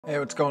Hey,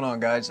 what's going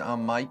on, guys?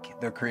 I'm Mike,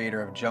 the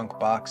creator of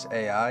Junkbox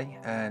AI,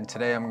 and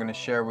today I'm going to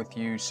share with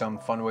you some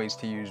fun ways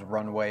to use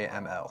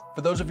RunwayML. For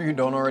those of you who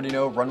don't already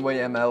know,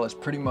 RunwayML is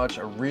pretty much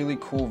a really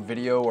cool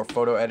video or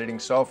photo editing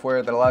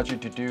software that allows you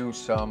to do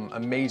some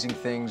amazing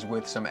things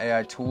with some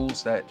AI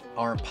tools that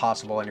aren't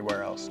possible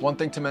anywhere else. One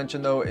thing to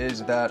mention though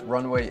is that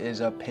Runway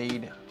is a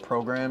paid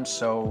program,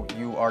 so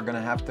you are going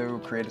to have to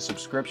create a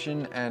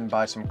subscription and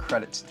buy some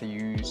credits to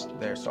use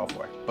their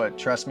software. But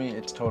trust me,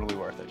 it's totally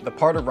worth it. The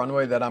part of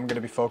Runway that I'm going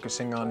to be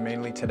focusing on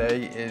mainly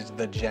today is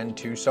the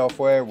Gen2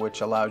 software, which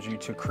allows you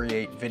to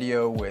create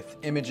video with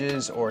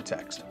images or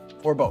text,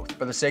 or both.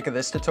 For the sake of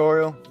this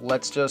tutorial,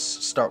 let's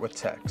just start with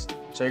text.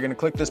 So you're going to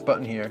click this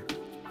button here,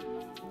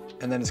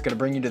 and then it's going to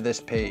bring you to this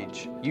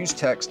page. Use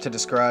text to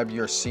describe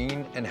your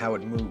scene and how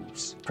it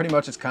moves. Pretty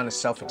much it's kind of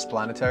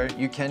self-explanatory.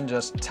 You can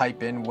just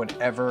type in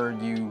whatever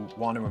you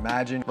want to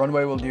imagine.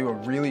 Runway will do a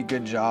really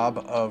good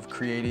job of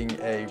creating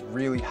a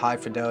really high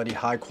fidelity,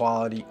 high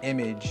quality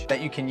image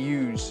that you can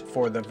use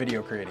for the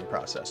video creating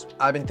process.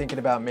 I've been thinking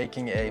about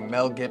making a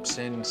Mel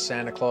Gibson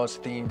Santa Claus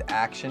themed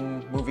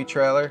action movie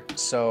trailer,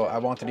 so I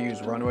wanted to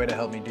use Runway to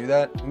help me do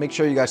that. Make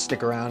sure you guys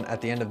stick around. At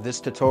the end of this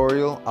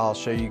tutorial, I'll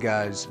show you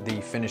guys the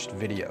finished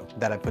video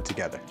that I put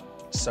together.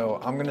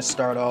 So I'm gonna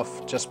start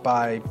off just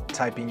by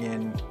typing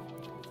in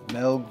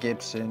Mel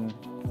Gibson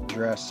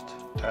dressed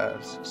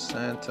as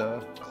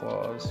Santa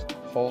Claus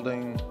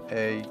holding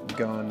a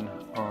gun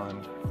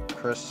on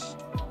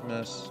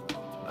Christmas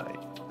night.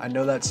 I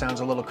know that sounds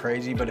a little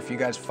crazy, but if you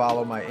guys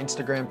follow my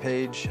Instagram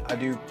page, I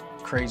do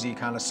crazy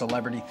kind of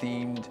celebrity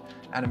themed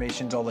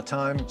animations all the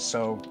time,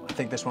 so I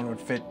think this one would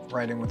fit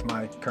right in with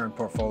my current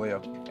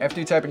portfolio. After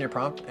you type in your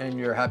prompt and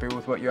you're happy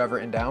with what you have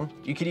written down,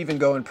 you could even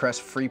go and press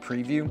free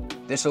preview.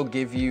 This will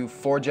give you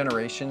 4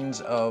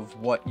 generations of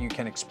what you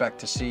can expect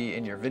to see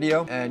in your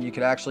video, and you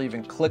could actually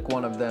even click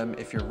one of them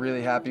if you're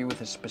really happy with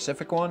a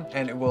specific one,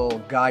 and it will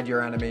guide your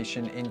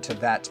animation into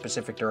that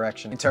specific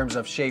direction in terms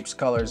of shapes,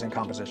 colors, and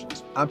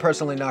compositions. I'm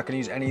personally not going to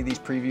use any of these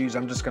previews.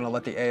 I'm just going to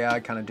let the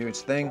AI kind of do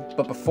its thing.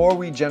 But before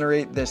we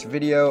generate this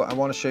video, I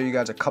want to show you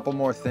guys a couple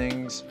more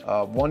things.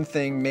 One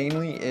thing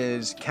mainly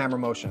is camera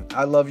motion.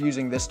 I love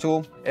using this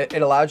tool.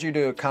 It allows you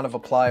to kind of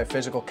apply a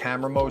physical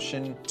camera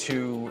motion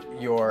to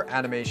your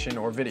animation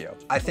or video.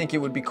 I think it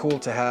would be cool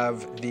to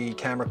have the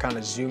camera kind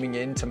of zooming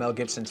in to Mel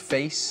Gibson's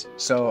face.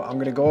 So I'm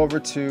going to go over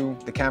to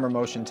the camera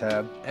motion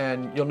tab,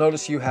 and you'll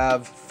notice you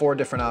have 4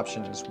 different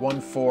options. One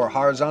for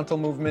horizontal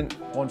movement,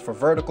 one for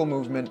vertical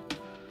movement,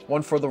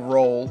 one for the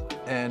roll,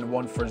 and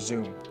one for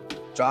zoom.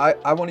 So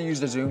I want to use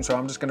the zoom, so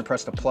I'm just going to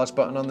press the plus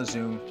button on the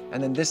zoom,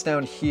 and then this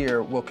down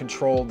here will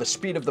control the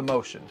speed of the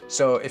motion.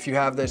 So if you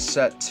have this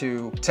set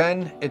to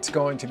 10, it's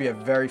going to be a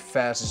very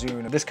fast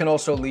zoom. This can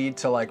also lead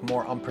to like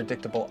more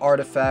unpredictable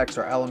artifacts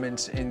or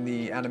elements in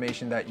the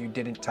animation that you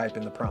didn't type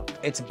in the prompt.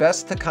 It's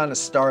best to kind of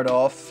start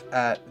off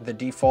at the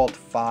default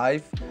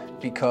 5,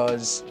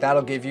 because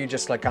that'll give you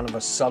just like kind of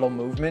a subtle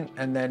movement,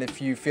 and then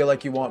if you feel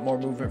like you want more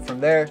movement from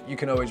there, you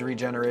can always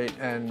regenerate,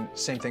 and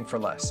same thing for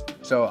less.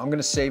 So I'm going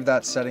to save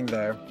that setting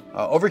there.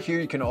 Over here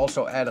you can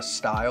also add a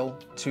style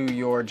to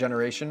your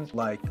generation,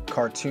 like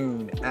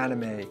cartoon,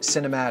 anime,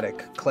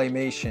 cinematic,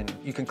 claymation.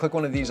 You can click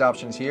one of these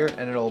options here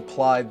and it'll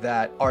apply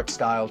that art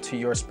style to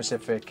your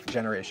specific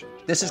generation.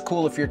 This is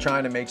cool if you're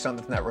trying to make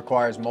something that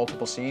requires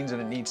multiple scenes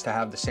and it needs to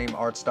have the same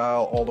art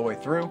style all the way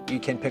through. You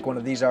can pick one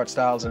of these art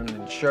styles and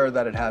ensure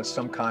that it has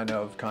some kind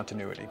of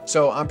continuity.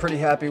 So I'm pretty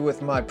happy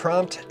with my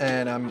prompt,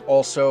 and I'm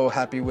also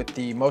happy with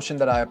the motion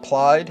that I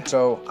applied.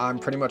 So I'm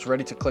pretty much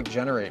ready to click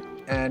generate.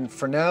 And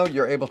for now,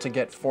 you're able to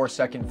get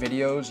 4-second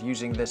videos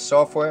using this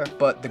software.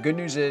 But the good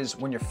news is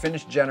when you're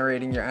finished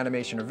generating your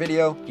animation or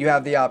video, you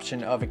have the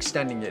option of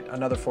extending it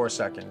another 4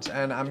 seconds.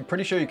 And I'm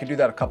pretty sure you can do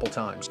that a couple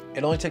times.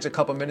 It only takes a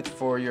couple minutes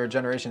for your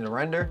generation to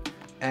render,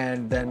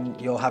 and then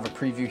you'll have a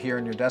preview here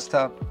in your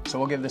desktop. So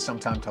we'll give this some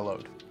time to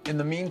load. In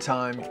the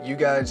meantime, you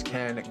guys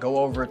can go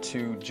over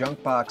to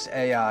Junkbox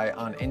AI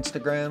on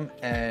Instagram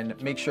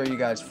and make sure you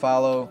guys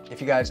follow.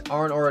 If you guys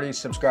aren't already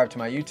subscribed to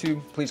my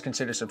YouTube, please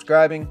consider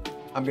subscribing.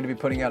 I'm going to be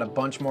putting out a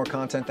bunch more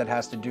content that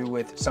has to do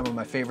with some of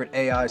my favorite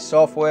AI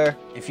software.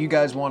 If you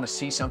guys want to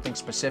see something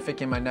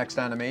specific in my next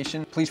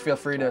animation, please feel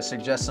free to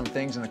suggest some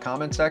things in the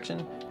comment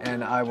section,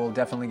 and I will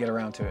definitely get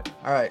around to it.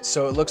 All right,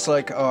 so it looks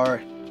like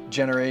our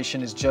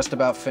generation is just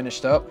about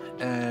finished up,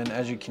 and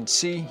as you can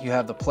see, you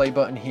have the play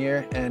button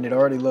here, and it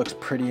already looks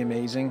pretty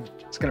amazing.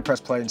 Just gonna press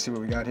play and see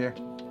what we got here.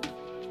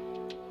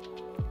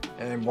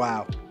 And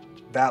wow,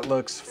 that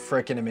looks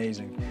freaking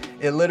amazing.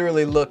 It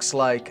literally looks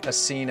like a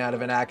scene out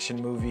of an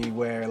action movie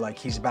where like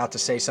he's about to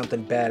say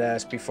something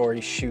badass before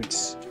he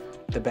shoots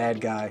the bad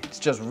guy. It's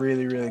just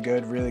really, really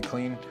good, really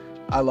clean.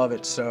 I love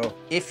it. So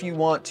if you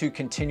want to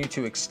continue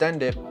to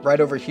extend it, right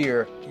over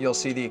here, you'll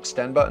see the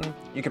extend button.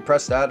 You can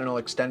press that and it'll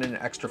extend it an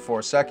extra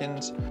 4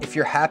 seconds. If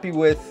you're happy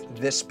with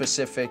this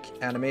specific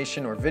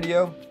animation or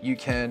video, you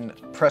can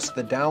press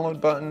the download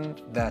button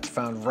that's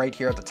found right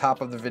here at the top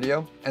of the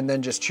video, and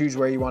then just choose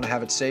where you want to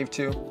have it saved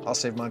to. I'll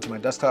save mine to my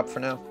desktop for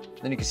now.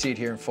 Then you can see it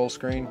here in full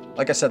screen.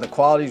 Like I said, the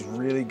quality is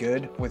really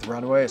good with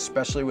Runway,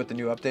 especially with the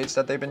new updates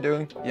that they've been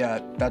doing. Yeah,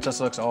 that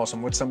just looks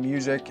awesome with some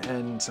music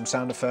and some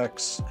sound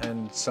effects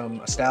and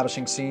some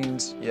establishing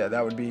scenes. Yeah,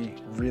 that would be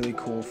really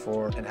cool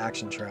for an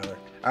action trailer.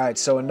 All right,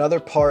 so another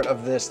part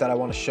of this that I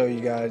want to show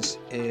you guys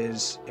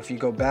is if you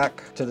go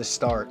back to the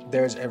start,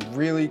 there's a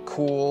really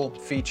cool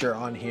feature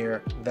on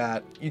here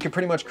that you can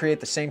pretty much create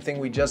the same thing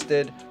we just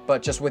did,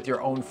 but just with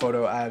your own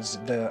photo as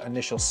the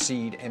initial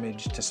seed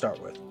image to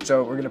start with.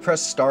 So we're going to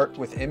press start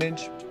with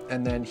image,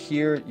 and then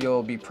here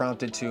you'll be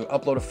prompted to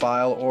upload a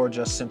file or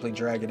just simply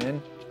drag it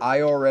in. I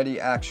already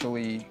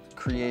actually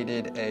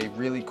created a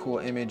really cool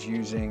image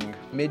using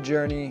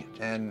Midjourney,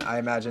 and I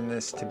imagine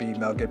this to be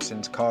Mel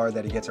Gibson's car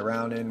that he gets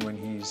around in when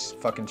he's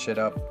fucking shit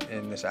up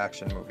in this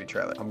action movie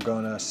trailer. I'm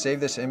gonna save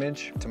this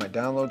image to my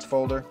downloads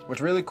folder. What's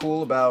really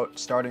cool about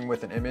starting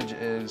with an image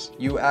is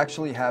you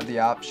actually have the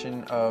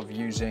option of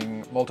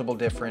using multiple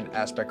different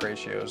aspect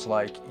ratios.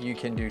 Like you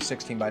can do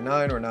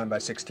 16:9 or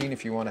 9:16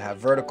 if you want to have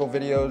vertical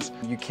videos.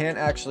 You can't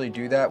actually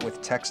do that with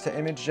text to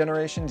image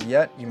generations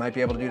yet. You might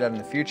be able to do that in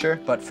the future,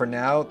 but for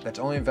now that's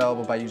only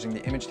available by using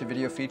the image to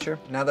video feature.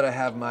 Now that I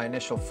have my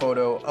initial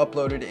photo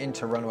uploaded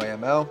into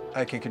RunwayML,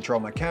 I can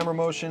control my camera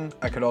motion.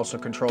 I could also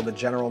control the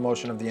general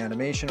motion of the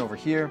animation over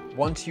here.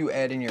 Once you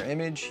add in your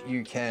image,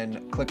 you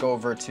can click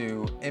over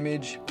to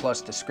image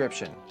plus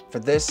description. For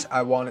this,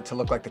 I want it to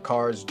look like the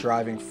car is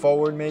driving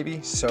forward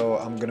maybe. So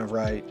I'm gonna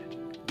write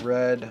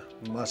red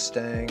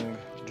Mustang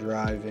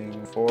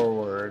driving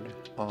forward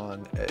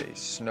on a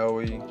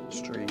snowy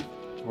street.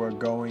 We're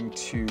going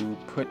to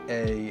put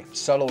a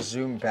subtle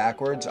zoom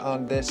backwards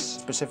on this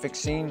specific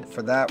scene.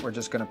 For that, we're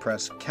just going to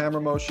press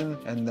camera motion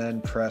and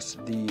then press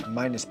the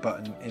minus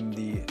button in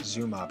the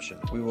zoom option.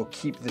 We will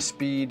keep the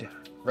speed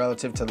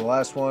relative to the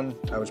last one.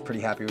 I was pretty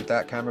happy with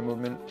that camera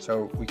movement,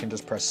 so we can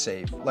just press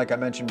save. Like I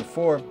mentioned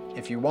before,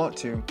 if you want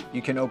to,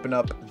 you can open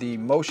up the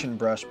motion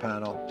brush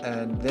panel,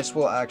 and this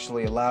will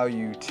actually allow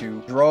you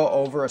to draw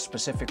over a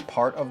specific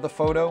part of the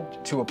photo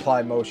to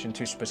apply motion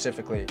to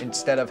specifically,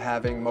 instead of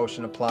having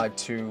motion applied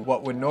to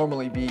what would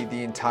normally be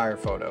the entire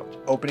photo.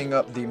 Opening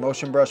up the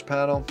motion brush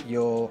panel,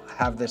 you'll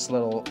have this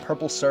little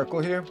purple circle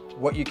here.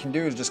 What you can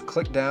do is just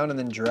click down and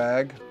then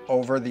drag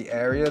over the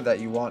area that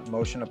you want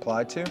motion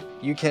applied to.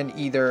 You can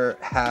either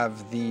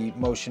have the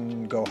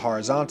motion go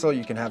horizontal,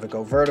 you can have it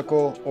go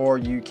vertical, or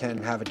you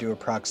can have it do a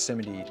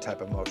proximity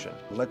type of motion.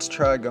 Let's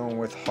try going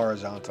with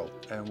horizontal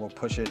and we'll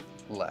push it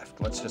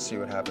left. Let's just see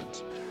what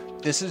happens.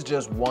 This is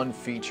just one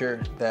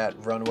feature that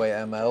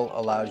RunwayML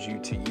allows you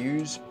to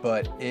use,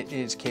 but it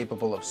is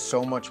capable of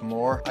so much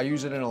more. I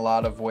use it in a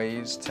lot of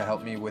ways to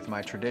help me with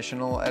my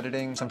traditional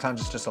editing. Sometimes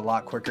it's just a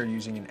lot quicker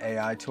using an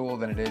AI tool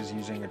than it is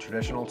using a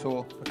traditional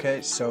tool.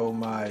 Okay, so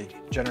my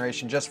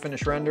generation just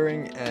finished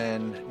rendering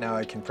and now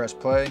I can press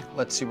play.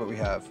 Let's see what we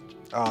have.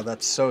 Oh,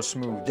 that's so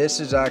smooth. This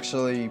is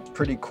actually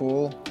pretty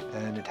cool,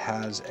 and it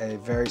has a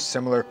very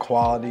similar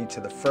quality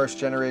to the first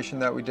generation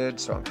that we did,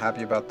 so I'm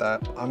happy about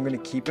that. I'm gonna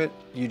keep it.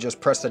 You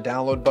just press the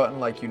download button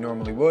like you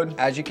normally would.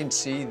 As you can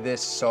see,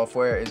 this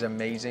software is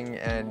amazing,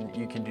 and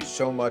you can do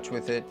so much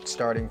with it,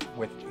 starting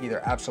with either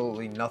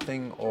absolutely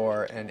nothing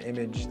or an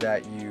image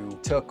that you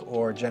took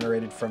or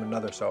generated from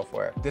another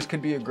software. This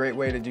could be a great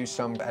way to do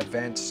some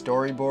advanced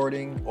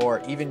storyboarding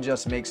or even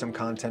just make some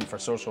content for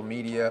social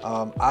media.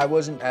 I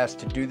wasn't asked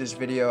to do this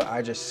video,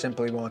 I just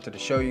simply wanted to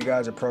show you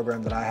guys a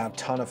program that I have a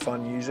ton of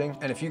fun using.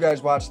 And if you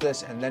guys watch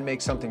this and then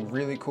make something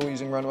really cool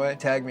using Runway,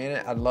 tag me in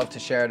it. I'd love to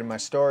share it in my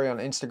story on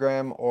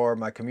Instagram or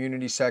my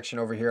community section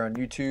over here on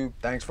YouTube.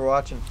 Thanks for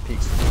watching.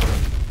 Peace.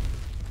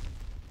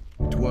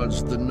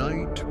 'Twas the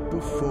night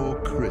before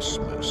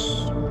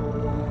Christmas,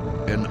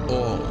 and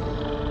all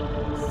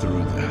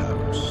through the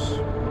house,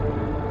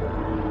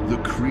 the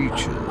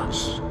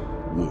creatures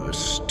were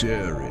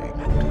staring.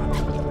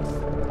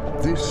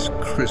 This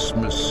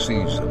Christmas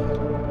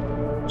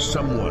season,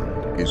 someone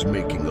is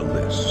making a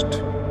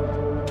list.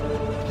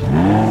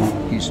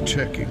 He's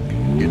checking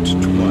it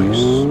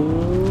twice.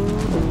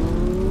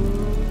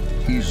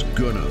 He's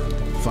gonna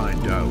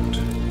find out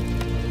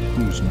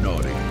who's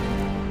naughty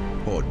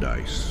or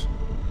nice.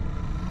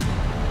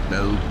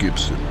 Mel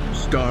Gibson,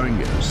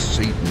 starring as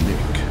Saint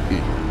Nick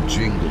in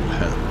Jingle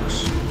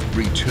Hells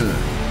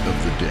Return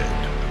of the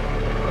Dead.